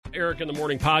Eric in the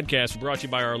Morning podcast brought to you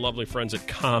by our lovely friends at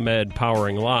ComEd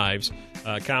Powering Lives.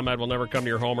 ComEd will never come to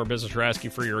your home or business or ask you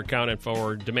for your account info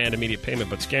or demand immediate payment,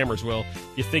 but scammers will.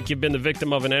 If you think you've been the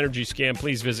victim of an energy scam,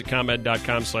 please visit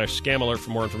ComEd.com/scam alert for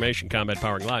more information. ComEd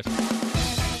Powering Lives.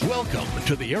 Welcome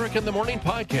to the Eric in the Morning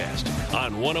podcast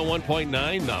on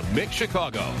 101.9 The Mix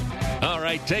Chicago. All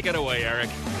right, take it away, Eric.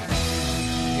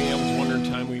 Hey, I was wondering,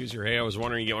 time we use your hey, I was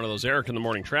wondering you get one of those Eric in the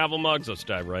Morning travel mugs. Let's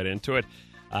dive right into it.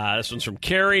 This one's from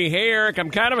Carrie. Hey, Eric, I'm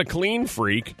kind of a clean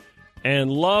freak and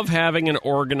love having an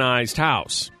organized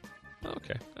house.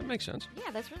 Okay, that makes sense.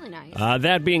 Yeah, that's really nice.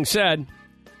 That being said,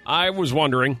 I was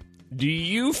wondering, do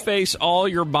you face all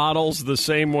your bottles the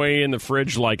same way in the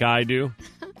fridge like I do?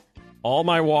 All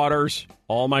my waters,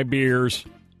 all my beers,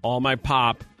 all my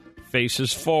pop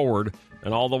faces forward,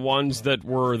 and all the ones that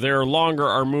were there longer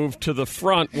are moved to the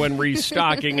front when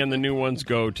restocking, and the new ones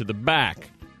go to the back.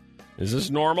 Is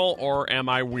this normal, or am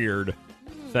I weird?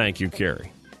 Thank you,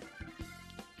 Carrie.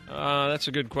 That's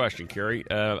a good question, Carrie.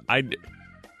 I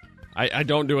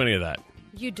don't do any of that.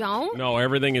 You don't? No,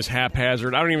 everything is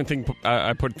haphazard. I don't even think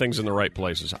I put things in the right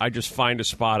places. I just find a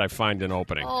spot, I find an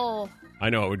opening. Oh. I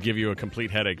know, it would give you a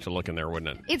complete headache to look in there,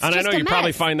 wouldn't it? It's and just I know a you probably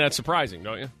mess. find that surprising,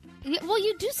 don't you? Well,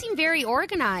 you do seem very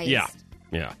organized.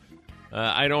 Yeah.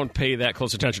 I don't pay that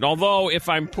close attention. Although, if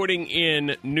I'm putting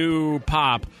in new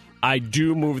pop, I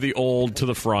do move the old to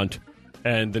the front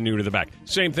and the new to the back.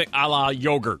 Same thing a la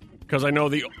yogurt, because I know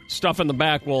the stuff in the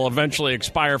back will eventually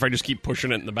expire if I just keep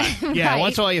pushing it in the back. Yeah, Right.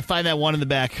 once in a while you find that one in the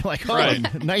back, like, oh, Right.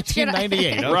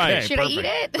 1998. Okay, Right. Should I eat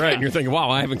it? Right, and you're thinking, wow,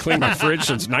 I haven't cleaned my fridge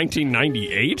since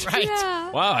 1998? Right.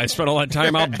 Yeah. Wow, I spent all that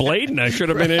time out blading. I should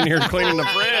have been in here cleaning the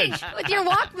fridge. With your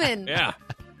Walkman. Yeah.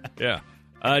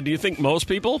 Do you think most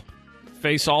people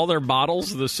face all their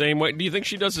bottles the same way? Do you think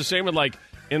she does the same with, like,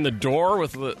 in the door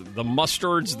with the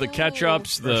mustards, the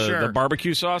ketchups, sure. the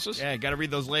barbecue sauces? Yeah, got to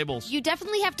read those labels. You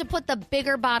definitely have to put the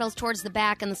bigger bottles towards the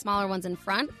back and the smaller ones in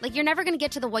front. Like, you're never going to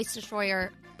get to the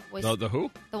Worcestershire. The who?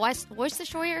 The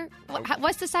Worcestershire?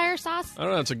 Worcestershire sauce? I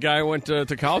don't know. It's a guy I went to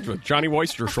college with, Johnny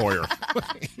Worcestershire.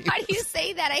 How do you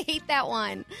say that? I hate that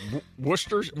one.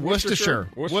 Worcestershire.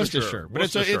 But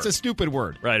it's a stupid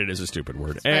word. Right, it is a stupid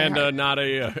word. very And hard. not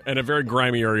in a very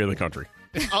grimy area of the country.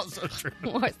 Also true.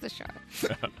 Worcestershire.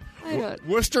 I don't.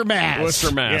 Worcester, Mass.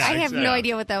 Worcester, Mass. I have no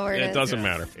idea what that word It is. doesn't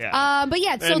matter. Yeah. But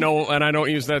yeah, so And I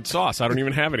don't use that sauce. I don't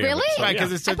even have any. really, Of it. So, Right, yeah.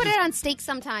 'cause it's I such put a- it on steak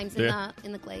sometimes in Yeah.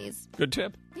 the glaze. Good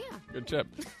tip. Yeah. Good tip.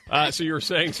 So you were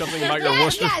saying something about your Yeah,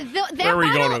 Worcester? that Where are we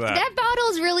bottle, going with that? That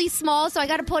bottle's really small, so I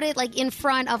got to put it like in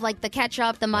front of like the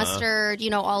ketchup, the mustard,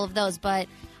 all of those. But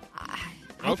I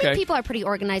Okay. think people are pretty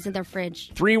organized in their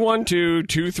fridge.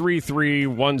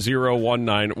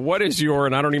 312-233-1019. What is your,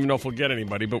 and I don't even know if we'll get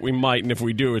anybody, but we might, and if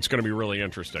we do, it's going to be really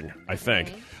interesting, I think.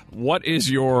 Okay. What is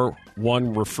your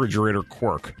one refrigerator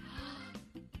quirk?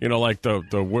 Like the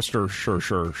Worcestershire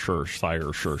The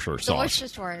sauce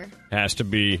Worcestershire. has to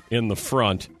be in the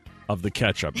front of the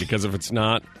ketchup, because if it's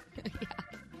not,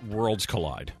 worlds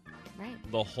collide. Right.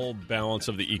 The whole balance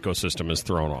of the ecosystem is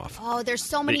thrown off. Oh, there's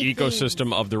so The many ecosystem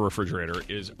things. of the refrigerator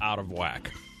is out of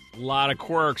whack. A lot of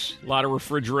quirks, a lot of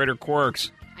refrigerator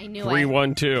quirks. I knew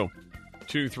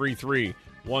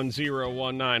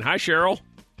 312-233-1019. Hi, Cheryl.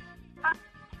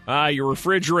 Your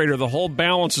refrigerator, the whole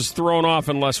balance is thrown off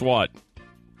unless what?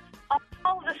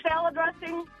 All the salad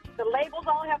dressing, the labels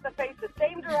all have to face the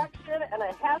same direction, and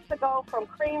it has to go from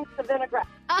cream to vinaigrette.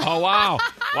 Oh, wow.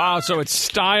 Wow, so it's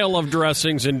style of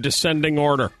dressings in descending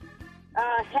order.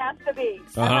 Has to be.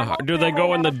 Do they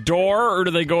go in the door or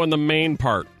do they go in the main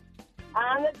part?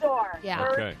 On the door. Yeah.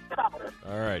 First Okay. color.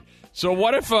 All right. So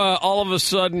what if all of a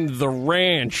sudden the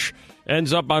ranch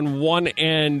ends up on one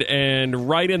end and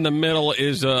right in the middle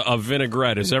is a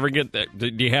vinaigrette? Does it ever get that? Do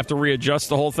you have to readjust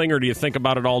the whole thing, or do you think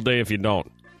about it all day if you don't?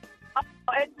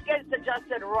 It gets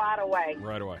adjusted right away.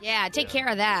 Right away. Yeah, take care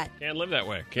of that. Can't live that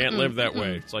way. Can't live that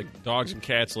way. It's like dogs and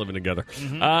cats living together.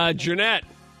 Jeanette.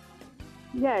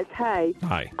 Yes, hi.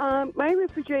 Hi. My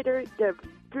refrigerator, the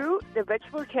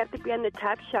vegetables have to be on the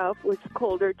top shelf, which is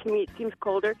colder. To me, it seems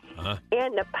colder. Uh-huh.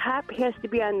 And the pop has to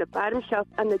be on the bottom shelf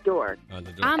on the door. On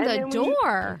the door. On And the then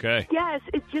door. Okay. Yes,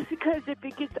 it's just because if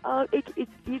it gets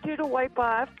it's easier to wipe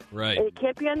off. Right. And it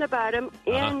can't be on the bottom.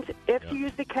 And if Yeah. you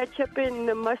use the ketchup and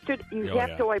the mustard, you Oh,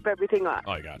 have yeah. to wipe everything off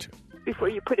Oh, I got you. before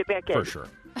you put it back in. For sure.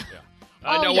 Yeah.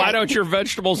 Oh, now, yeah. why don't your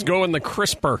vegetables go in the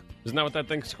crisper? Isn't that what that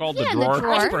thing's called? Yeah, the in the drawer?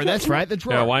 drawer. Crisper, that's right, the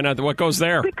drawer. Yeah, why not? What goes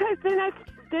there? Because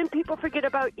then people forget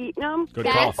about eating them. Good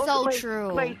That's call. so my,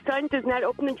 true. My son does not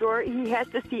open the drawer. He has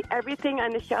to see everything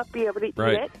on the shelf, be able to eat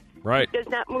Right. it. Right. Does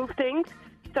not move things.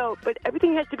 So, but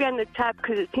everything has to be on the top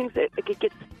because it seems that it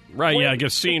gets Right, yeah, I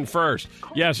guess seen first.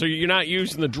 Yeah, so you're not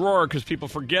using the drawer because people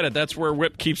forget it. That's where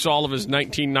Whip keeps all of his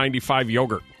 1995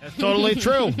 yogurt. That's totally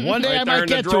true. One day Right I there might in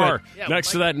get the drawer, to it. Yeah,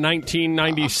 next to that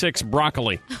 1996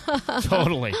 broccoli.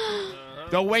 Totally.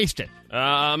 Don't waste it.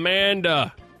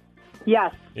 Amanda,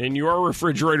 Yes. in your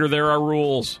refrigerator, there are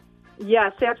rules.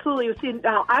 Yes, absolutely. See,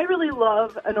 now, I really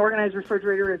love an organized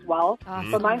refrigerator as well,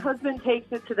 but my husband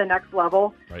takes it to the next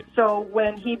level. Right. So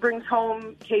when he brings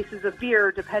home cases of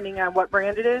beer, depending on what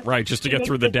brand it is, Right, just to he get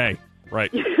through makes the day.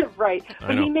 Right. right. I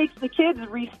But know. he makes the kids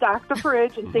restock the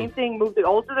fridge, and same thing, move the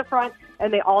old to the front,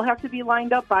 and they all have to be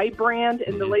lined up by brand,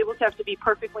 and the labels have to be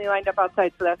perfectly lined up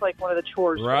outside. So that's like one of the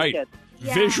chores Right. for the kids.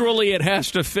 Yeah. Visually, it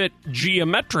has to fit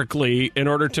geometrically in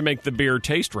order to make the beer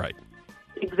taste right.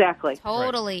 Exactly.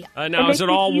 Totally. Now, It is makes it it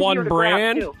all easier one to grab,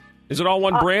 brand? too. Is it all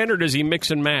one brand, or does he mix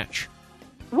and match?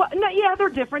 Well, no, yeah, they're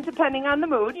different depending on the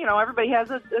mood. You know, everybody has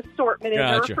an assortment in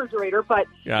their Gotcha. refrigerator, but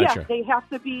Gotcha. yeah, they have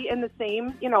to be in the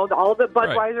same. You know, all the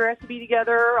Budweiser has to be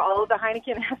together. All of the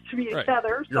Heineken has to be Right.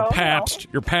 together. Your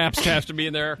so, Pabst has to be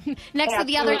in there. Next to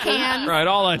the other can. Right,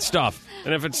 all that stuff.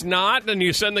 And if it's not, then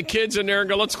you send the kids in there and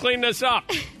go, let's clean this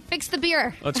up. Fix the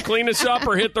beer. Let's clean this up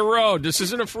or hit the road. This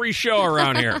isn't a free show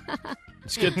around here.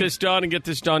 Let's get this done and get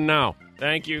this done now.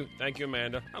 Thank you. Thank you,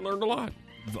 Amanda. I learned a lot.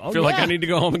 I feel like I need to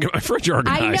go home and get my fridge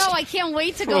organized. I know. I can't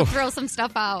wait to go throw some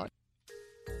stuff out.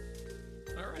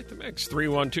 All right, the mix,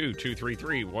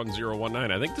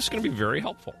 312-233-1019. I think this is going to be very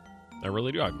helpful. I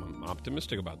really do. I'm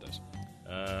optimistic about this.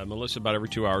 Melissa, about every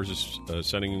 2 hours, is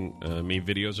sending me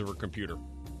videos of her computer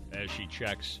as she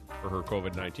checks for her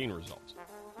COVID-19 results.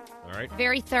 All right?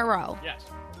 Very thorough. Yes.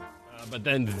 But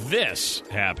then this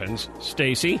happens.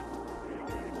 Stacy?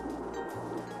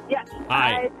 Yes.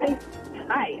 Hi.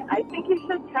 I think you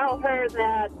should tell her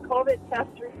that COVID test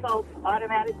results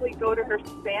automatically go to her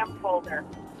spam folder.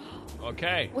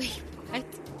 Okay. Wait, what?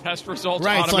 Test results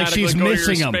Right, it's like automatically she's go to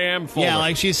missing your them. spam folder. Yeah,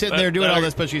 like she's sitting there doing all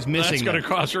this, but she's missing That's going them. to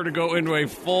cause her to go into a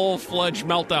full-fledged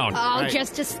meltdown. Oh, Right.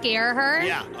 just to scare her?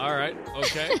 Yeah. All right.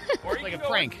 Okay. Or you Like a could go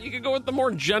prank. You could go with the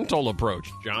more gentle approach,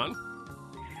 John.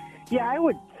 Yeah, I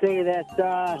would say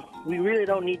that we really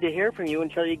don't need to hear from you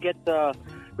until you get the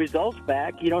results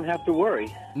back. You don't have to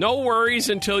worry. No worries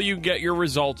until you get your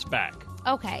results back.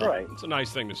 Okay. Right. It's a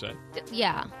nice thing to say.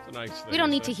 Yeah. It's a nice thing. We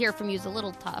don't need say. to hear from you. It's a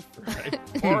little tough. Right.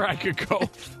 Or I could go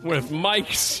with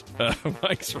Mike's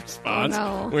response,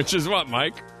 Oh, no. which is what,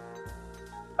 Mike?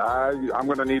 I'm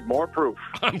going to need more proof.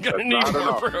 I'm going to That's need not more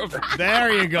enough. proof.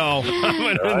 There you go. I'm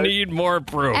going to Right. need more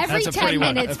proof. Every That's a 10 pretty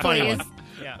one. minutes, A funny please. one.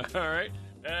 Yeah. All right.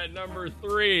 At number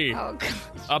 3, Oh, God.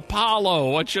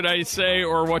 Apollo. What should I say,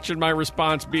 or what should my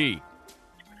response be?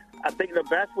 I think the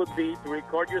best would be to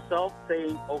record yourself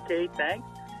saying, okay, thanks,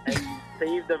 and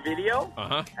save the video,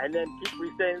 Uh-huh. and then keep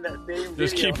resending that same video.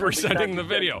 Just keep every time resending you the send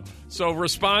video. it. So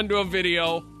respond to a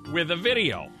video with a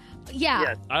video. Yeah.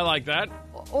 Yes. I like that.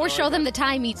 Or show them the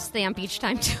time each stamp each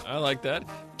time, too. I like that.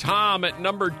 Tom, at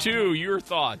number 2, your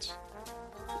thoughts.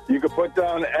 You could put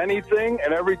down anything,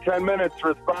 and every 10 minutes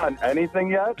respond.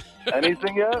 Anything yet?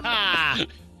 Anything yet? Ah.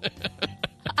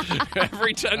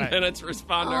 Every 10 minutes,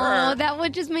 respond to Oh, her. that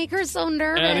would just make her so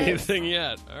nervous. Anything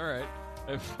yet? All right.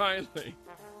 And finally,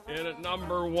 in at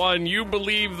number 1, you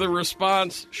believe the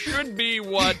response should be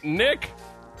what, Nick?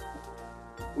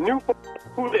 New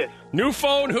who this? New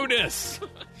phone, who dis?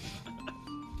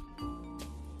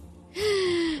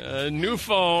 New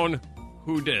phone,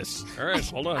 who dis? All right,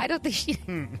 hold on. I don't think she...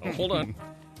 Oh, hold on.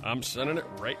 I'm sending it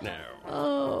right now.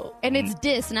 Oh. And it's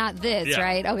dis, not this, Yeah.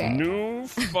 right? Okay. New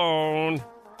phone.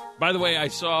 By the way, I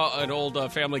saw an old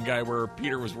Family Guy where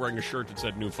Peter was wearing a shirt that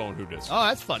said "New phone, who dis?" Oh,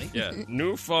 that's funny. Yeah,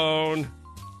 new phone,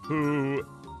 who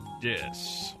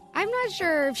dis? I'm not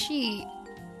sure if she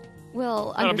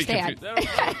will That'll be understand.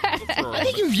 I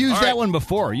think you've used that one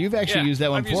before. You've actually Yeah, used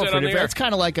that one I've used before. that on the air. It's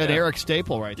kind of like an Yeah. Eric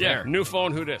Staple right Yeah, there. new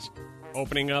phone, who dis?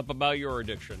 Opening up about your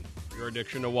addiction. Your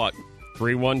addiction to what?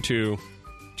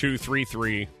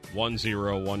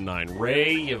 312-233-1019.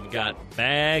 Ray, you've got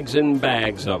bags and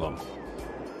bags of them.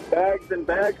 Bags and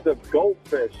bags of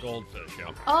goldfish. Goldfish,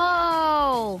 yeah.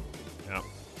 Oh. Yeah.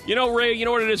 You know, Ray, you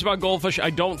know what it is about goldfish? I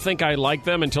don't think I like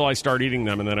them until I start eating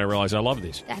them, and then I realize I love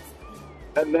these. That's...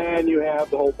 And then you have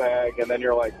the whole bag, and then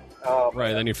you're like, oh.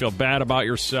 Right, then you feel bad about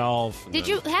yourself. and Did then-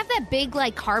 you have that big,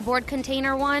 like, cardboard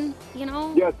container one, you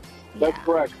know? Yes, that's Yeah.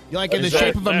 correct. You like in the That-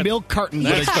 shape of a that- milk carton.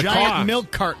 that's With a the giant cost. milk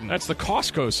carton. That's the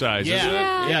Costco size, Yeah. isn't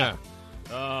it? Yeah.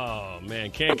 Oh, man,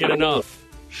 can't get enough.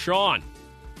 Sean.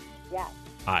 Yes.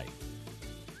 Hi.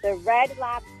 The Red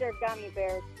Lobster gummy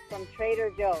bears from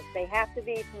Trader Joe's. They have to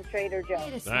be from Trader Wait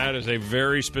a Joe's. second. That is a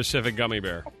very specific gummy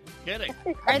bear. Kidding.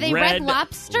 Are they red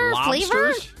lobster flavor?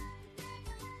 lobsters?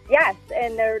 Yes,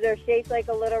 and they're shaped like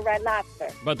a little red lobster.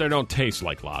 But they don't taste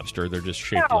like lobster. They're just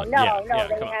shaped No, like... no, yeah, no. yeah,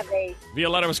 They come on. have a...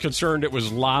 Violetta was concerned it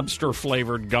was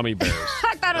lobster-flavored gummy bears.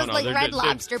 I thought it was like they're Red just-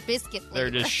 Lobster biscuit flavor.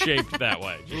 They're just shaped that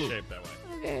way. Just shaped that way.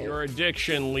 Okay. Your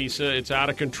addiction, Lisa, it's out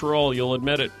of control. You'll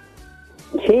admit it.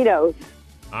 Cheetos.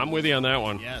 I'm with you on that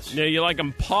one. Yes. Now, you like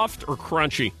them puffed or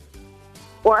crunchy?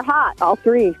 Or hot. All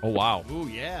three. Oh, wow. Ooh,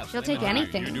 yeah. She'll take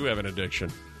anything. You do have an addiction.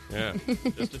 Yeah.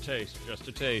 Just a taste. Just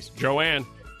a taste. Joanne.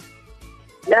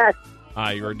 Yes.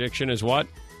 Your addiction is what?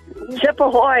 Chip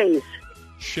Ahoy's.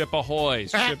 Ship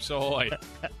Ahoy's. Chips Ahoy.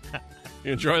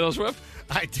 You enjoy those, Whip?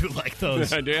 I do like those.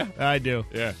 Do you? I do.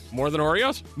 Yeah. More than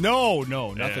Oreos? No,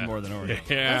 nothing Yeah. more than Oreos.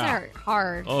 Yeah. Those are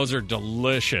hard. Those are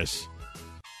delicious.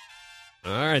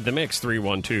 All right, the mix,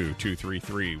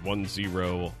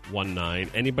 312-233-1019.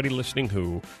 Anybody listening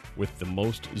who with the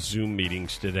most Zoom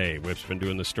meetings today? Whip's been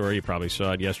doing the story. You probably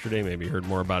saw it yesterday. Maybe you heard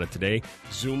more about it today.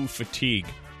 Zoom fatigue.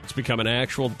 It's become an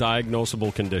actual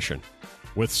diagnosable condition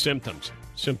with symptoms.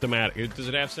 Symptomatic. Does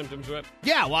it have symptoms, Whip?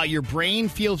 Yeah, while your brain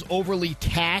feels overly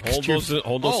taxed.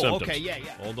 Hold those symptoms. Okay, yeah.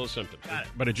 Hold those symptoms. Got it.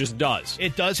 But it just does.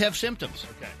 It does have symptoms.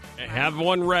 Okay. Have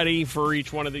one ready for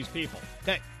each one of these people.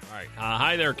 Okay. All right.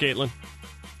 Hi there, Caitlin.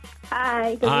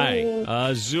 Hi, good evening.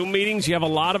 Hi. Zoom meetings, you have a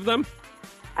lot of them?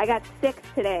 I got 6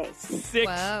 today. 6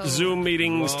 Whoa. Zoom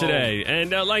meetings today.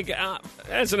 And,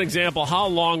 as an example, how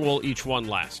long will each one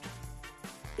last?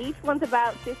 Each one's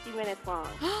about 50 minutes long.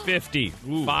 50.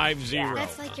 50.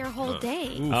 That's like your whole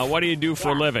day. What do you do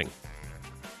for a living?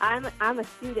 I'm a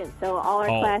student, so all our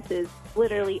classes,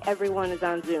 literally everyone is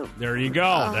on Zoom. There you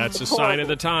go. That's a sign of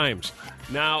the times.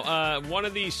 Now, one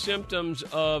of these symptoms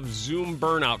of Zoom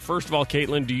burnout, first of all,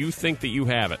 Caitlin, do you think that you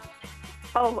have it?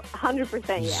 Oh,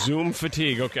 100%, yeah. Zoom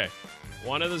fatigue. Okay.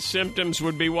 One of the symptoms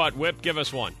would be what? Whip, give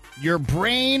us one. Your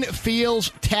brain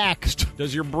feels taxed.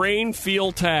 Does your brain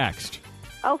feel taxed?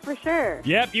 Oh, for sure.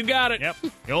 Yep, you got it. Yep.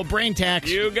 The old brain tax.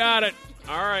 You got it.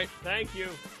 All right. Thank you.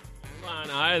 Hold on.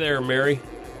 Hi there, Mary.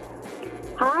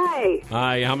 Hi.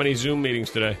 Hi. How many Zoom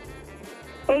meetings today?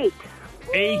 8.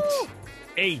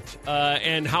 8.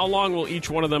 And how long will each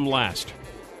one of them last?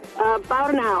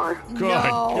 About an hour. Good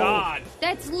God.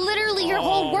 That's literally your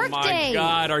whole work my day.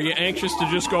 God. Are you anxious to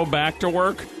just go back to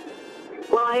work?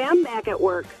 Well, I am back at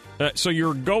work. So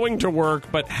you're going to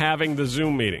work but having the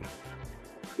Zoom meeting?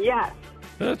 Yes.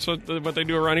 That's what they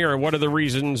do around here. What are the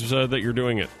reasons that you're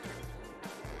doing it?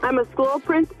 I'm a school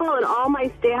principal, and all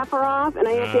my staff are off, and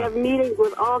I have to have meetings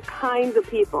with all kinds of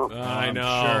people. I know.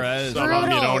 sure that is Some of them you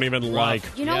brutal. don't even like.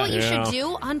 You know what you Yeah. should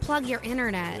do? Unplug your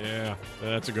internet. Yeah,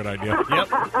 that's a good idea. Yep.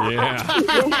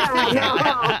 Yeah.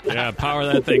 Yeah, Yeah, power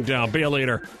that thing down. Be a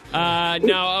leader.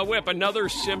 Now, Whip, another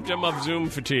symptom of Zoom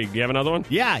fatigue. Do you have another one?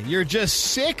 Yeah, you're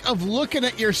just sick of looking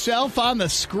at yourself on the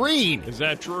screen. Is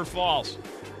that true or false?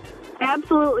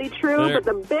 absolutely true. There- But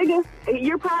the biggest,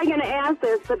 you're probably going to ask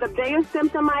this, but the biggest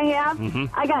symptom I have,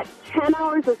 I got 10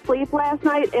 hours of sleep last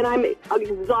night, and I'm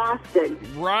exhausted.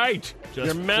 Right. Just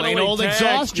You're mentally plain old taxed.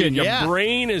 exhaustion, Your yeah.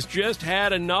 brain has just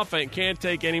had enough and can't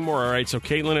take any more. All right, so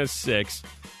Caitlin has 6.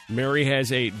 Mary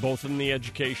has 8, both in the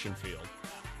education field.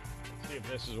 See if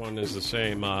this one is the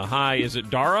same. Hi, is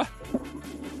it Dara?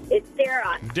 It's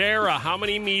Sarah. Dara, how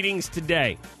many meetings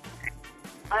today?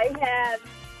 I have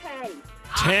 10.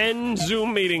 10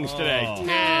 Zoom meetings today. 10.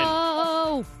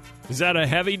 No. Is that a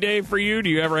heavy day for you? Do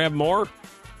you ever have more?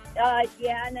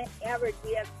 Yeah, on average,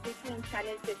 we have between 10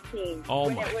 and 15. Oh,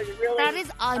 When my. it was really, That is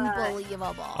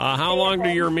unbelievable. How long do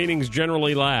your meetings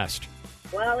generally last?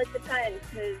 well, it depends,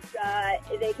 because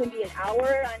they can be an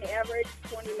hour on average,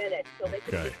 20 minutes. So they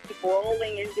can Okay. just keep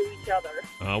rolling into each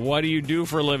other. What do you do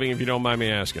for a living, if you don't mind me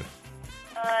asking?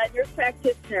 Nurse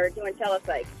practitioner doing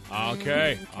telepsych.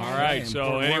 Okay. All right. So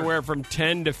important work. anywhere from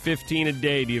 10 to 15 a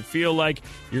day. Do you feel like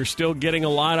you're still getting a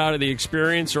lot out of the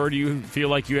experience, or do you feel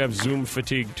like you have Zoom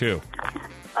fatigue too?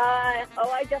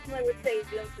 I definitely would say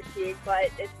Zoom fatigue,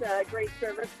 but it's a great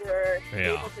service. We're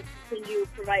Yeah. able to continue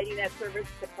providing that service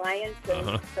to clients,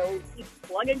 and so we keep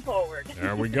plugging forward.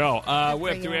 There we go.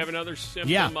 Whip, do you. we have another symptom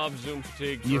Yeah. of Zoom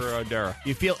fatigue You- for Dara?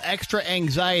 You feel extra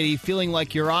anxiety, feeling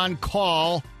like you're on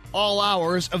call all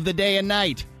hours of the day and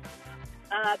night.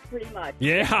 Pretty much.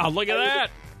 Yeah, look at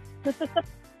that.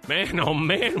 Man, oh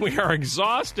man, we are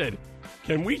exhausted.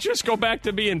 Can we just go back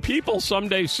to being people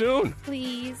someday soon?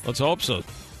 Please. Let's hope so.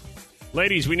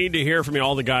 Ladies, we need to hear from you.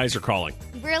 All the guys are calling.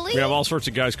 Really? We have all sorts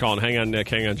of guys calling. Hang on, Nick.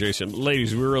 Hang on, Jason.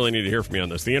 Ladies, we really need to hear from you on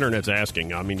this. The Internet's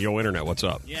asking. I mean, yo, Internet, what's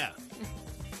up? Yeah.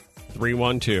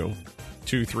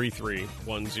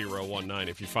 312-233-1019.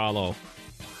 If you follow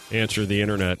Answer the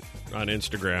Internet on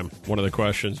Instagram, one of the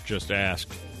questions just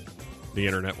asked, the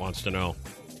Internet wants to know.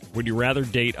 Would you rather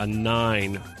date a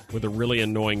 9 with a really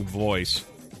annoying voice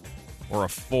or a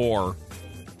 4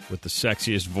 with the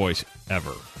sexiest voice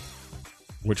ever?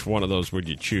 Which one of those would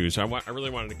you choose? I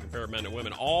really wanted to compare men and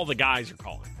women. All the guys are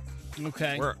calling.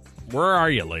 Okay. Where are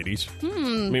you, ladies? I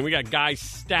mean, we got guys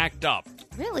stacked up.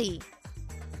 Really?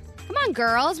 Come on,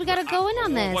 girls. We got to go in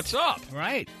on this. What's up?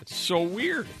 Right. It's so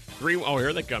weird.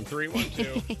 Here they come.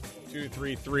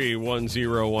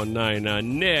 312-233-1019.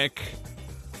 Nick,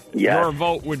 your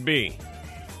vote would be?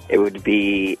 It would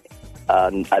be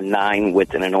a 9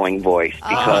 with an annoying voice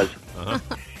because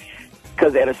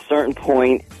at a certain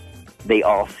point, they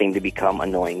all seem to become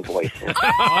annoying voices. All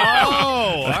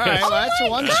right. Well, that's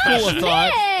one school of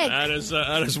thought. That is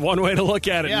one way to look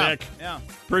at it, Nick. Yeah.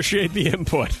 Appreciate the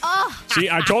input. See,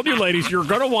 I told you, ladies, you're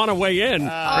going to want to weigh in,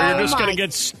 or you're just going to get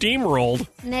steamrolled.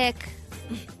 Nick.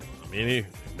 I mean,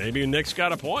 maybe Nick's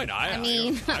got a point. I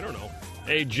don't know.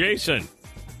 Hey, Jason.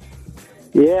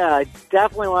 Yeah, I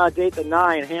definitely want to date the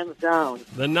 9, hands down.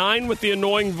 The 9 with the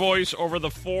annoying voice over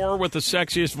the 4 with the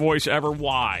sexiest voice ever.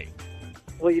 Why?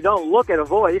 Well, you don't look at a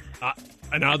voice.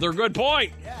 Another good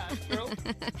point. Yeah, that's true.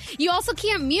 You also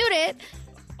can't mute it.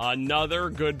 Another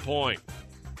good point.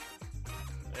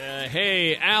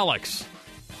 Hey, Alex.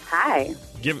 Hi.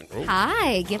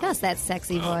 Hi. Give us that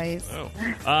sexy voice.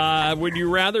 Would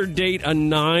you rather date a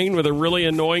 9 with a really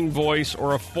annoying voice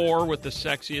or a 4 with the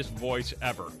sexiest voice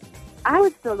ever? I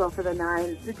would still go for the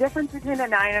 9. The difference between a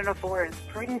 9 and a 4 is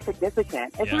pretty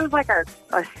significant. If it was like a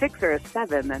 6 or a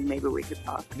 7, then maybe we could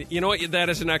talk. You know what? That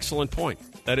is an excellent point.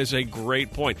 That is a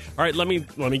great point. All right, let me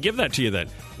give that to you then.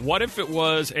 What if it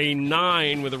was a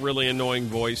 9 with a really annoying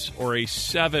voice or a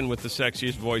 7 with the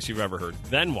sexiest voice you've ever heard?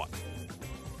 Then what?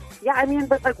 Yeah, I mean,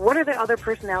 but like, what are the other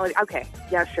personalities? Okay,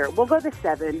 yeah, sure. We'll go to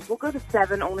 7. We'll go to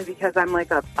 7 only because I'm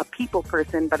like a people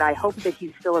person, but I hope that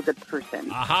he's still a good person.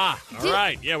 Aha. All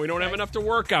right. Yeah, we don't have enough to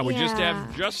work on. We just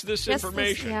have this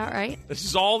information. Right. This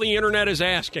is all the internet is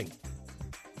asking.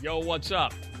 Yo, what's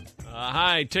up?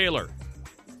 Hi, Taylor.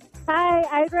 Hi,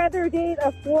 I'd rather date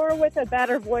a 4 with a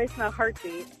better voice and a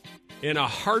heartbeat. In a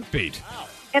heartbeat?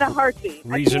 In a heartbeat.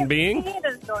 Reason being? I can't stand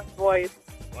an annoying voice.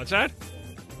 What's that?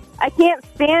 I can't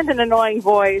stand an annoying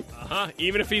voice.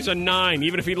 Even if he's a 9,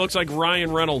 even if he looks like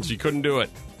Ryan Reynolds, you couldn't do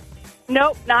it.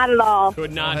 Nope, not at all.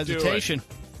 Could not do it.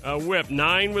 Whip,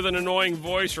 9 with an annoying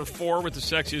voice or 4 with the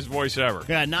sexiest voice ever?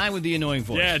 Yeah, 9 with the annoying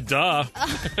voice. Yeah, duh.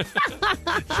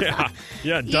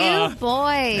 yeah, duh. You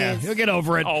boys. Yeah, you'll get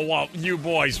over it. Oh, well, you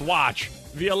boys, watch.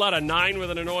 Violetta, 9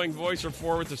 with an annoying voice or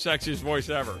 4 with the sexiest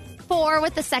voice ever? 4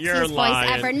 with the sexiest You're voice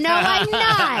lying. ever. No, I'm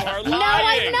not. You're No,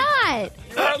 I'm not.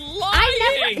 You're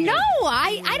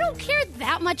lying. I don't care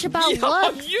that much about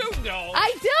looks. You don't.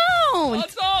 I don't.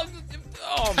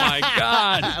 Oh, my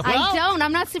God. I don't.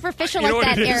 I'm not superficial You know like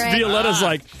what that, it is? Eric. Violetta's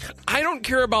like, I don't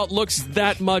care about looks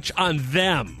that much on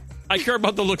them. I care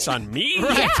about the looks on me.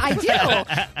 Yeah, I do.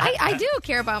 I do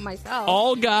care about myself.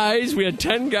 All guys, we had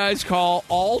 10 guys call.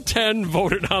 All 10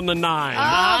 voted on the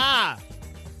 9.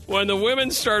 When the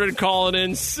women started calling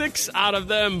in, 6 out of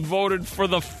them voted for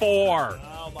the 4.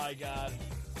 Oh, my God.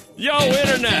 Yo,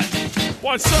 Internet,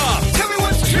 what's up? Tell me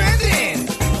what's trending.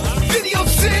 Video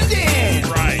sending.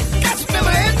 Right. Gossip never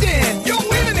ending. Yo,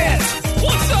 Internet.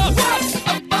 What's up? What's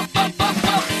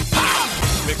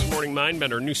up? Mixed Morning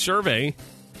Mindbender. New survey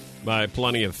by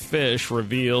Plenty of Fish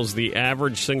reveals the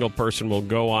average single person will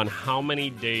go on how many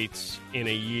dates in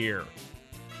a year?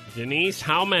 Denise,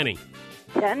 how many?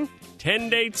 10? 10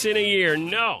 dates in a year.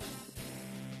 No.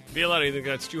 Violetta, you think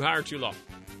that's too high or too low?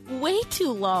 Way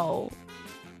too low.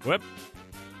 Whip?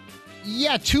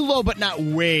 Yeah, too low, but not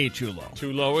way too low.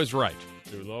 Too low is right.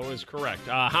 Too low is correct.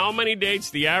 How many dates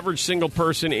the average single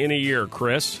person in a year,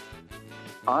 Chris?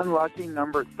 Unlucky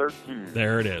number 13.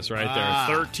 There it is, right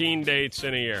there. 13 dates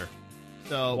in a year.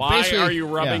 So why are you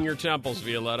rubbing your temples,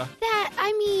 Violetta?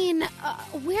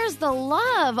 Where's the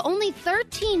love? Only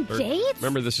 13 dates?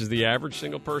 Remember, this is the average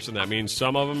single person. That means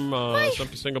some of them,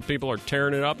 some single people are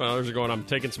tearing it up, and others are going, I'm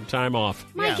taking some time off.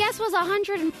 My guess was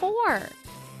 104.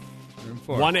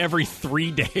 One every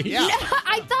 3 days? Yeah.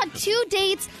 I thought 2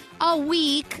 dates a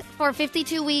week for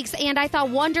 52 weeks, and I thought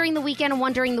one during the weekend and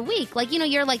one during the week. Like,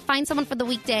 you're like, find someone for the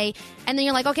weekday, and then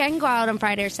you're like, okay, I can go out on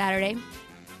Friday or Saturday.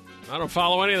 I don't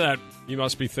follow any of that. You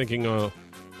must be thinking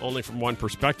only from one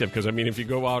perspective, because, if you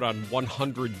go out on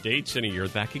 100 dates in a year,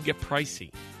 that could get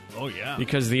pricey. Oh, yeah.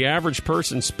 Because the average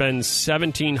person spends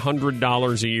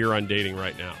 $1,700 a year on dating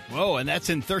right now. Whoa, and that's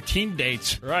in 13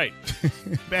 dates. Right.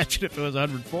 Imagine if it was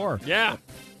 104. Yeah.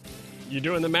 You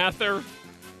doing the math there?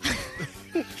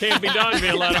 Can't be done,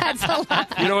 Violetta. That's a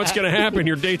lot. You know what's going to happen?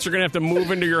 Your dates are going to have to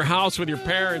move into your house with your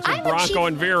parents and Bronco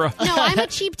and Vera. No, I'm a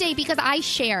cheap date because I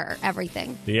share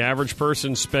everything. The average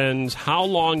person spends how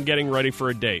long getting ready for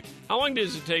a date? How long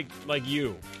does it take, like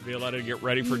you, Violetta, to get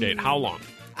ready for a date? How long?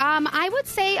 I would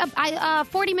say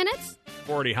 40 minutes.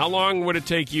 40. How long would it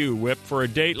take you, Whip, for a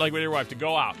date like with your wife to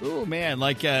go out? Oh, man,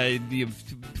 like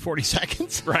 40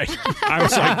 seconds? Right. I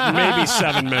was like, maybe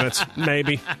 7 minutes.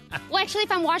 Maybe. Well, actually,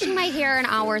 if I'm washing my hair, an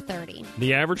hour 30.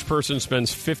 The average person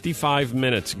spends 55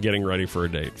 minutes getting ready for a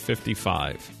date.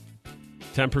 55.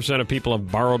 10% of people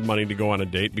have borrowed money to go on a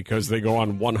date because they go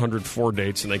on 104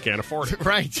 dates and they can't afford it.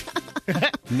 Right.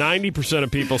 90%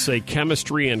 of people say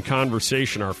chemistry and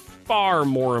conversation are far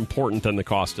more important than the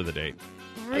cost of the date.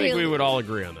 I think we would all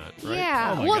agree on that, right?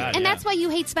 Yeah. Oh my God, and yeah. that's why you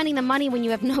hate spending the money when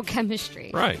you have no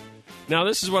chemistry. Right. Now,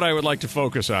 this is what I would like to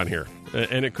focus on here.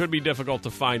 And it could be difficult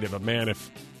to find it, but man, if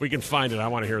we can find it, I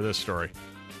want to hear this story.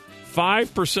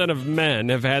 5% of men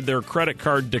have had their credit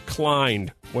card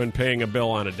declined when paying a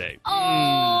bill on a date.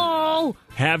 Oh!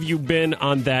 Have you been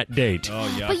on that date?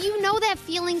 Oh, yeah. But you know that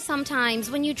feeling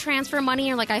sometimes when you transfer money,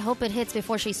 you're like, I hope it hits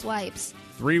before she swipes.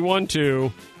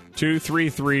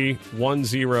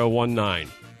 312-233-1019.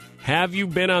 Have you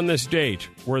been on this date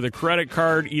where the credit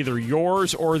card, either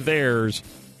yours or theirs,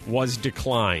 was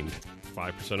declined?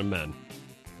 5% of men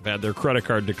have had their credit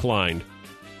card declined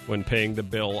when paying the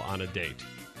bill on a date.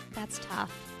 That's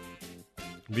tough.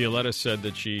 Violetta said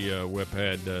that she, Whip,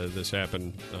 had this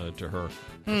happen to her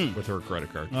with her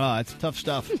credit card. Oh, that's tough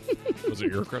stuff. Was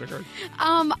it your credit card?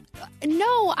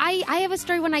 No, I have a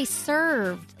story when I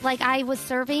served. Like, I was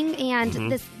serving,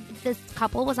 and this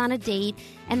couple was on a date,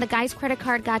 and the guy's credit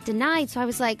card got denied. So I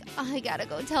was like, I gotta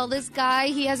go tell this guy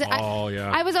he has it.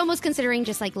 Yeah. I was almost considering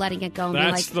just like letting it go. And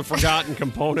That's being like, the forgotten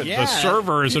component. Yeah. The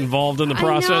server is involved in the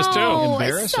process, I know. too.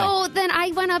 Embarrassing. So then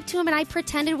I went up to him and I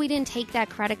pretended we didn't take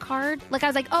that credit card. Like, I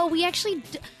was like, oh, we actually.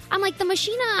 I'm like, the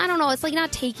machine, I don't know. It's like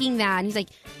not taking that. And he's like,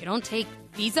 you don't take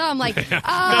Visa? I'm like, No,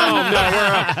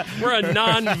 we're a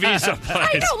non-Visa place.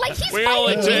 I know, like, he's we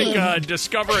only fighting take me.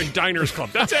 Discover and Diners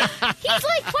Club. That's it. He's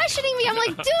like questioning me. I'm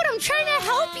like, dude, I'm trying to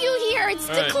help you here. It's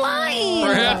All right. declined.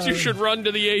 Perhaps you should run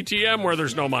to the ATM where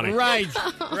there's no money. Right.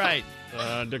 Right.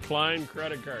 Decline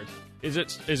credit cards. Is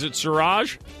it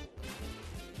Siraj?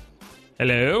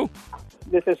 Hello?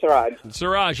 This is Siraj.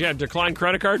 Siraj, yeah, decline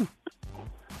credit card?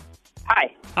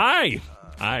 Hi. Hi.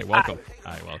 Hi, welcome.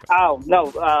 Hi, welcome. Oh,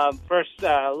 no. First,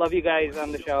 love you guys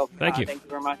on the show. Thank you. Thank you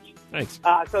very much. Thanks.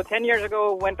 So 10 years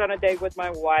ago, went on a date with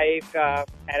my wife, had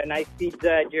a nice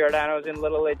pizza at Giordano's in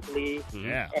Little Italy.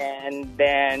 Yeah. And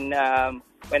then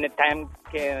when the time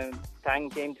came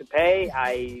to pay,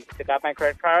 I took out my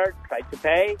credit card, tried to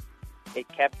pay. It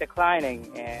kept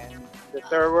declining. And the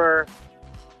server...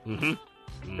 The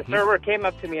server came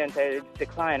up to me and said it's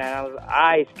declined, and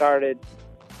I started,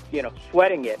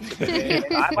 sweating it.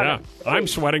 I'm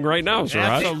sweating right now,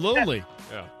 Siraj. Absolutely.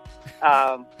 Yeah.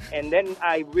 And then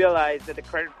I realized that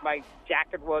my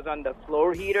jacket was on the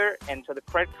floor heater, and so the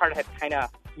credit card had kind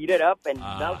of heated up and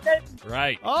melted.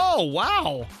 Right. Oh,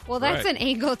 wow. Well, that's Right. an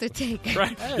angle to take.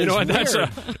 Right. That You know is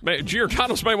what? That's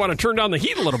Giordano's might want to turn down the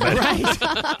heat a little bit. Right.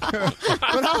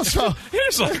 But also,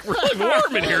 It's like really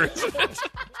warm in here, isn't it?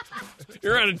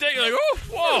 You're on a date, you're like, oh,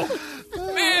 whoa.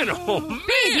 Man, oh,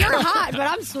 man. You're hot, but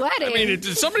I'm sweating. I mean, did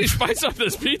somebody spice up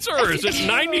this pizza, or is it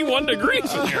 91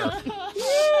 degrees in here?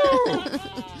 Woo.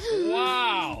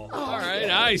 Wow. All right.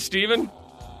 Hi, Steven.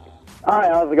 Hi,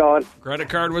 how's it going? Credit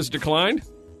card was declined?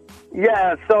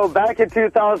 Yeah, so back in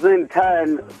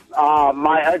 2010,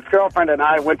 my ex-girlfriend and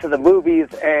I went to the movies,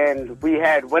 and we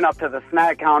went up to the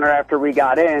snack counter after we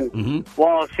got in.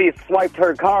 Well, she swiped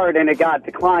her card, and it got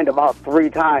declined about 3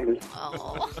 times.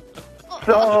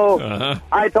 So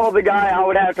I told the guy I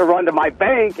would have to run to my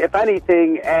bank, if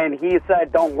anything, and he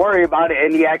said, don't worry about it,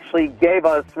 and he actually gave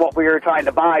us what we were trying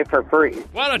to buy for free.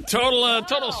 What a total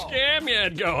scam you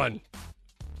had going.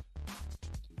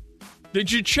 Did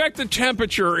you check the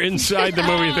temperature inside the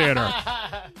movie theater?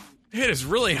 It is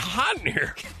really hot in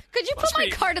here. Could you put my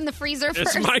card in the freezer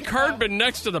first? Has my card been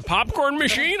next to the popcorn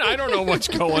machine? I don't know what's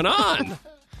going on.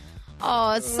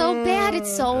 Oh, it's so bad.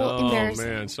 It's so embarrassing.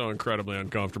 Oh, man, so incredibly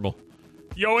uncomfortable.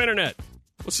 Yo, Internet,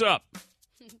 what's up?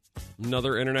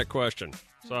 Another Internet question.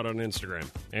 Saw it on Instagram.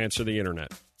 Answer the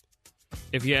Internet.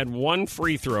 If you had one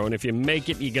free throw, and if you make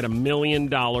it, you get $1 million,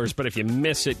 but if you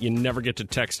miss it, you never get to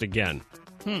text again.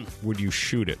 Would you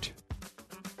shoot it?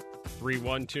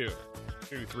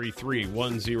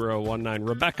 312-233-1019.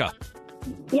 Rebecca.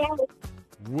 Yes,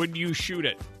 Would you shoot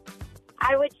it?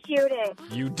 I would shoot it.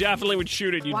 You definitely would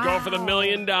shoot it. You'd go for the $1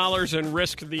 million and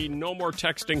risk the no more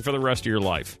texting for the rest of your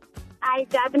life. I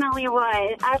definitely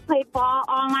would. I've played ball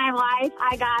all my life.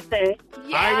 I got this.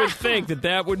 I would think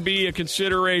that would be a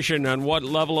consideration on what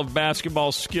level of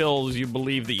basketball skills you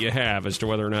believe that you have as to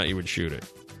whether or not you would shoot it.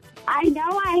 I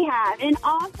know I have. And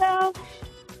also,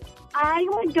 I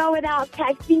would go without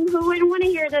texting. Who wouldn't want to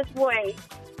hear this voice?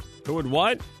 Who would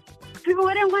what? Who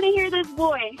wouldn't want to hear this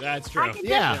voice? That's true. I can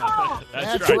just call.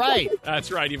 That's right.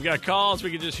 That's right. You've got calls. We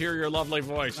can just hear your lovely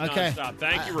voice nonstop.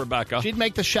 Thank you, Rebecca. She'd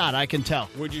make the shot, I can tell.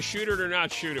 Would you shoot it or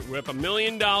not shoot it, Whip? $1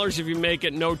 million if you make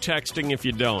it, no texting if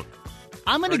you don't.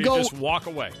 I'm going to go. Just walk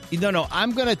away. No,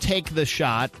 I'm going to take the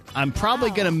shot. I'm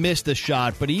probably going to miss the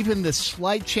shot, but even the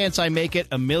slight chance I make it,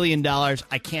 $1 million,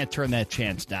 I can't turn that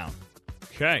chance down.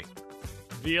 Okay.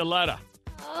 Violetta.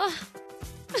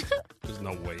 There's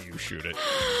no way you shoot it.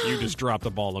 You just drop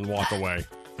the ball and walk away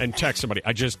and text somebody.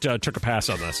 I just took a pass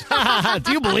on this.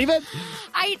 Do you believe it?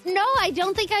 I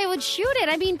don't think I would shoot it.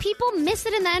 I mean, people miss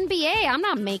it in the NBA. I'm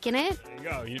not making it. There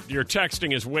you go. Your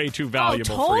texting is way too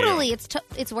valuable totally. for you.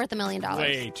 It's worth $1 million.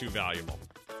 Way too valuable.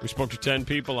 We spoke to 10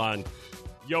 people on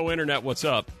Yo Internet, what's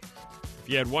up? If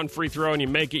you had one free throw and you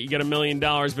make it, you get $1 million.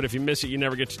 But if you miss it, you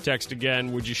never get to text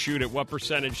again. Would you shoot it? What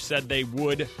percentage said they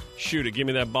would shoot it? Give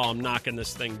me that ball. I'm knocking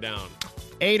this thing down.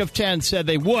 8 of 10 said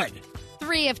they would.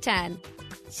 3 of 10.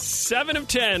 7 of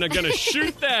 10 are going to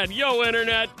shoot that. Yo,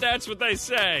 Internet, that's what they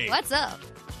say. What's up?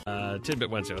 Tidbit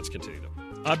Wednesday. Let's continue,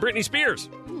 though. Britney Spears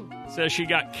says she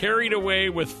got carried away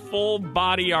with full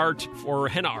body art for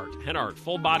henna art,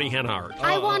 full body henna art.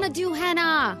 I want to do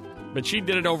henna. But she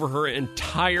did it over her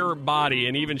entire body,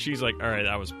 and even she's like, all right,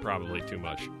 that was probably too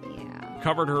much. Yeah.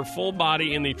 Covered her full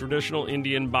body in the traditional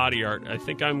Indian body art. I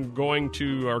think I'm going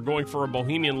for a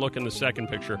bohemian look in the second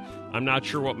picture. I'm not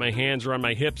sure what my hands or on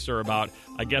my hips are about.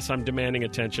 I guess I'm demanding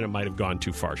attention. It might have gone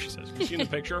too far, she says. Have you seen the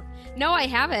picture? No, I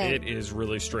haven't. It is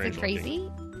really strange. Is it crazy?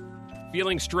 Looking.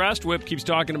 Feeling stressed? Whip keeps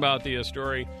talking about the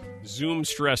story. Zoom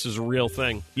stress is a real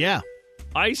thing. Yeah.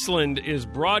 Iceland is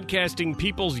broadcasting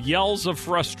people's yells of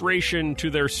frustration to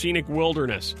their scenic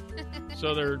wilderness.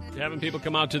 So they're having people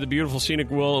come out to the beautiful scenic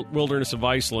wilderness of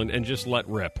Iceland and just let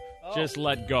rip. Just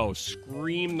let go.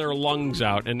 Scream their lungs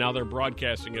out, and now they're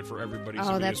broadcasting it for everybody's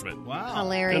amusement. That's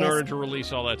hilarious. In order to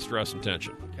release all that stress and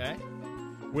tension. Okay.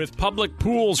 With public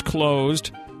pools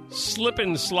closed, slip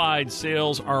and slide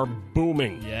sales are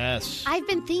booming. Yes. I've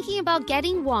been thinking about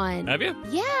getting one. Have you?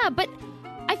 Yeah, but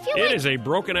I feel it like... It is a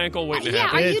broken ankle waiting to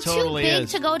happen. Are you too big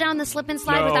to go down the slip and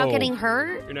slide without getting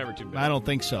hurt? You're never too big. I don't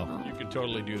think so. You can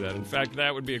totally do that. In fact,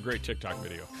 that would be a great TikTok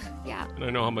video. Yeah. And I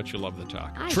know how much you love the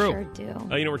talk. I sure do.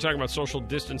 We're talking about social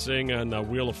distancing on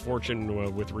Wheel of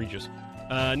Fortune with Regis.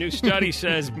 A new study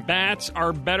says bats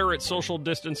are better at social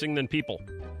distancing than people.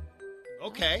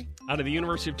 Okay. Out of the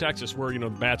University of Texas, where,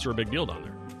 bats are a big deal down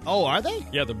there. Oh, are they?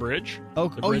 Yeah, the bridge.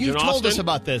 Oh, you told us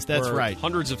about this. That's right.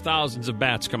 Hundreds of thousands of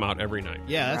bats come out every night.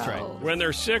 Yeah, that's right. When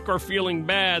they're sick or feeling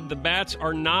bad, the bats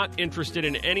are not interested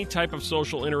in any type of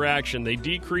social interaction. They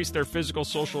decrease their physical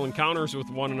social encounters with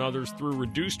one another through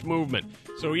reduced movement.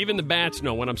 So even the bats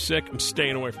know when I'm sick, I'm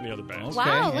staying away from the other bats.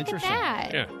 Wow, look at that.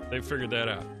 Yeah, they figured that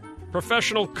out.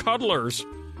 Professional cuddlers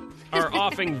are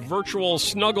offering virtual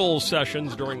snuggle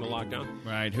sessions during the lockdown.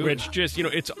 Right. Which just,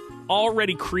 it's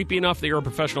already creepy enough that you're a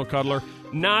professional cuddler.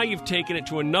 Now you've taken it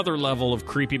to another level of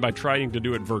creepy by trying to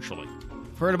do it virtually.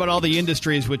 Heard about all the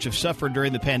industries which have suffered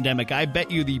during the pandemic. I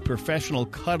bet you the professional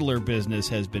cuddler business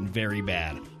has been very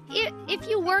bad. If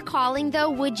you were calling, though,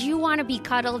 would you want to be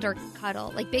cuddled or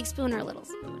cuddle? Like Big Spoon or Little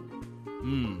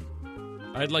Spoon?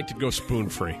 I'd like to go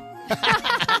spoon-free.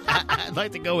 I'd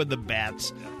like to go with the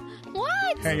bats.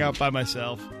 What? Hang out by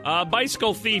myself.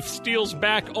 Bicycle thief steals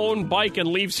back own bike and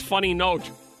leaves funny note.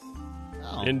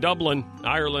 In Dublin,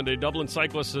 Ireland, a Dublin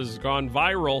cyclist has gone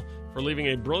viral for leaving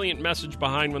a brilliant message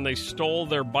behind when they stole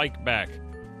their bike back.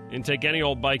 Didn't take any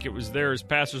old bike, it was theirs.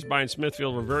 Passers-by in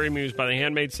Smithfield were very amused by the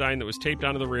handmade sign that was taped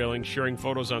onto the railing, sharing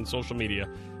photos on social media.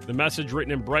 The message,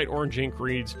 written in bright orange ink,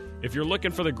 reads, "If you're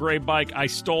looking for the gray bike, I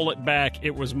stole it back.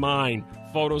 It was mine.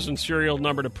 Photos and serial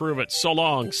number to prove it. So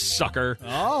long, sucker."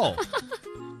 Oh.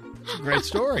 Great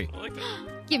story. I like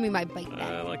that. Give me my bike back.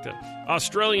 I like that.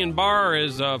 Australian bar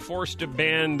is forced to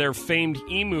ban their famed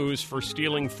emus for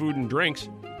stealing food and drinks.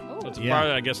 That's a bar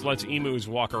that I guess lets emus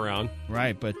walk around.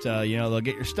 Right, but, they'll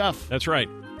get your stuff. That's right,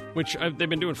 which they've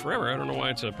been doing forever. I don't know why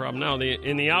it's a problem now.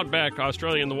 In the outback,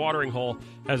 Australia, the watering hole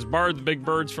has barred the big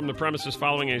birds from the premises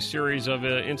following a series of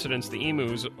incidents. The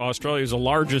emus, Australia's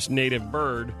largest native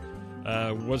bird,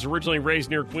 was originally raised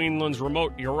near Queensland's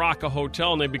remote Yaraka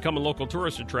Hotel, and they've become a local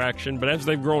tourist attraction. But as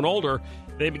they've grown older,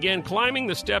 they began climbing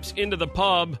the steps into the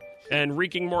pub and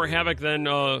wreaking more havoc than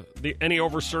any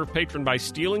overserved patron by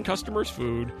stealing customers'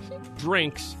 food,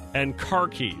 drinks, and car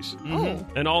keys. Oh.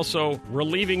 And also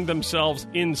relieving themselves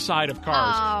inside of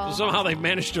cars. Oh. So somehow they've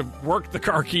managed to work the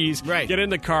car keys, get in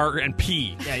the car, and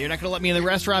pee. Yeah, you're not going to let me in the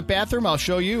restaurant bathroom? I'll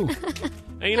show you.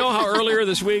 And you know how earlier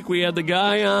this week we had the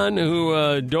guy on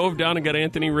who dove down and got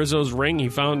Anthony Rizzo's ring? He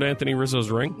found Anthony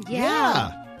Rizzo's ring?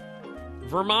 Yeah.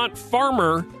 Vermont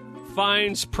farmer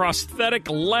finds prosthetic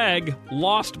leg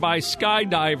lost by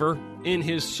skydiver in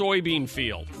his soybean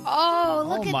field. Oh,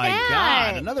 look at my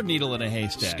that. God. Another needle in a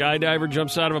haystack. Skydiver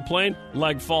jumps out of a plane,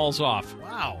 leg falls off.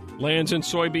 Wow. Lands in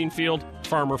soybean field,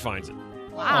 farmer finds it.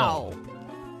 Wow.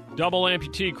 Double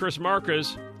amputee Chris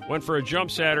Marquez went for a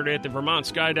jump Saturday at the Vermont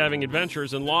Skydiving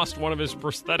Adventures and lost one of his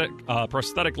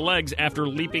prosthetic legs after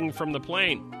leaping from the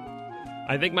plane.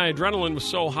 I think my adrenaline was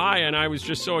so high and I was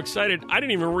just so excited, I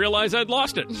didn't even realize I'd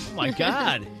lost it. Oh, my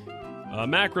God.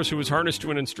 Macros, who was harnessed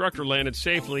to an instructor, landed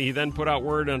safely. He then put out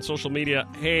word on social media,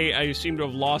 "Hey, I seem to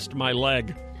have lost my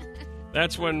leg."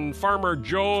 That's when farmer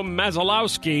Joe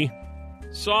Mazalowski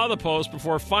saw the post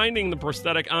before finding the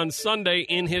prosthetic on Sunday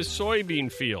in his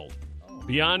soybean field.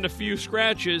 Beyond a few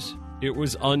scratches, it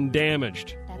was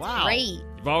undamaged. That's great.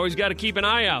 You've always got to keep an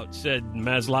eye out, said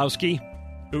Mazalowski,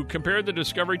 who compared the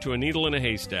discovery to a needle in a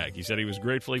haystack. He said he was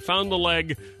grateful he found the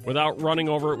leg without running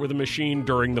over it with a machine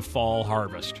during the fall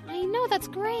harvest. I know, that's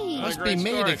great. Must be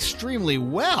made extremely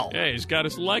well. Yeah, he's got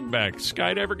his leg back.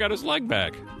 Skydiver got his leg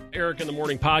back. Eric in the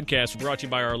Morning podcast brought to you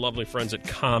by our lovely friends at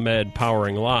ComEd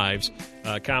Powering Lives.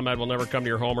 ComEd will never come to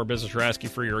your home or business or ask you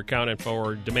for your account info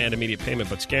or demand immediate payment,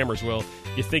 but scammers will.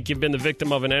 You think you've been the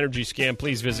victim of an energy scam,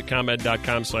 please visit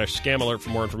ComEd.com/scam alert for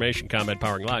more information. ComEd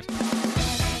Powering Lives.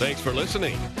 Thanks for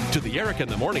listening to the Eric in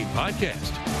the Morning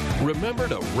podcast. Remember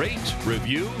to rate,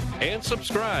 review, and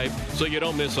subscribe so you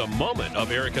don't miss a moment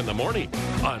of Eric in the Morning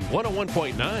on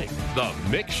 101.9 The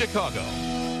Mix Chicago.